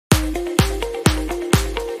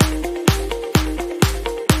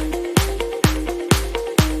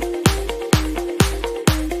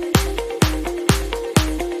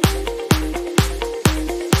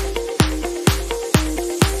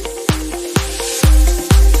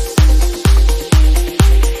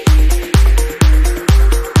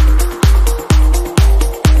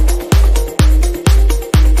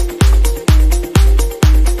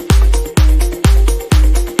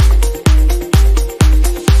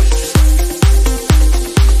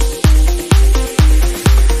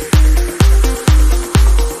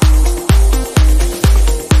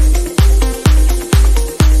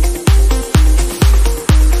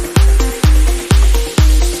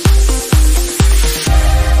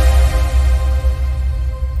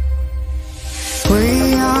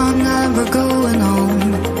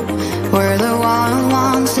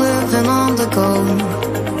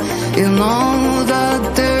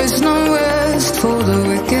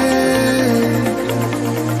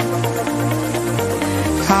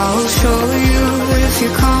show you if you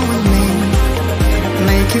come with me.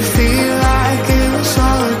 Make you feel like it was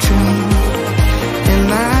all a dream.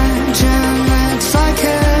 Imagine it's like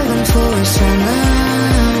heaven for a sinner.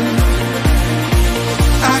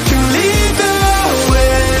 I can lead the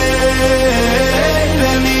way.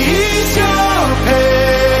 Let me ease your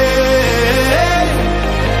pain.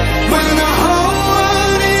 When the whole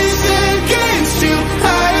world is against you,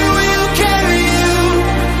 I will carry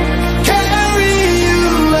you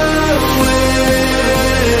away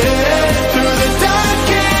through the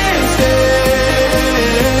darkest days.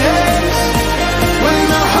 When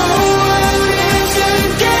the whole world is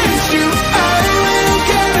against you, I will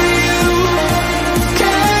carry you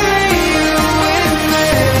with me.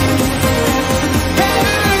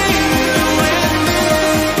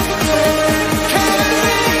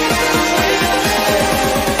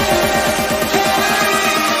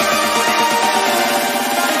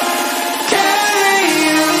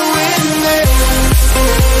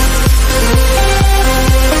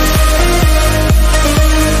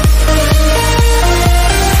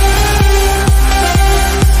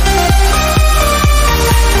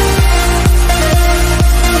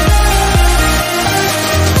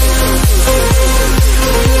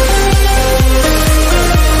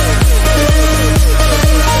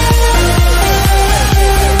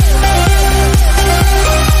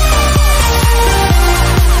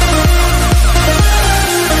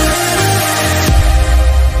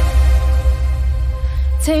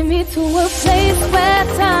 Take me to a place where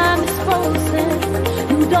time is frozen.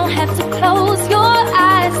 You don't have to close your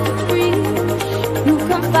eyes to breathe. You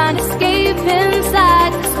can find escape inside.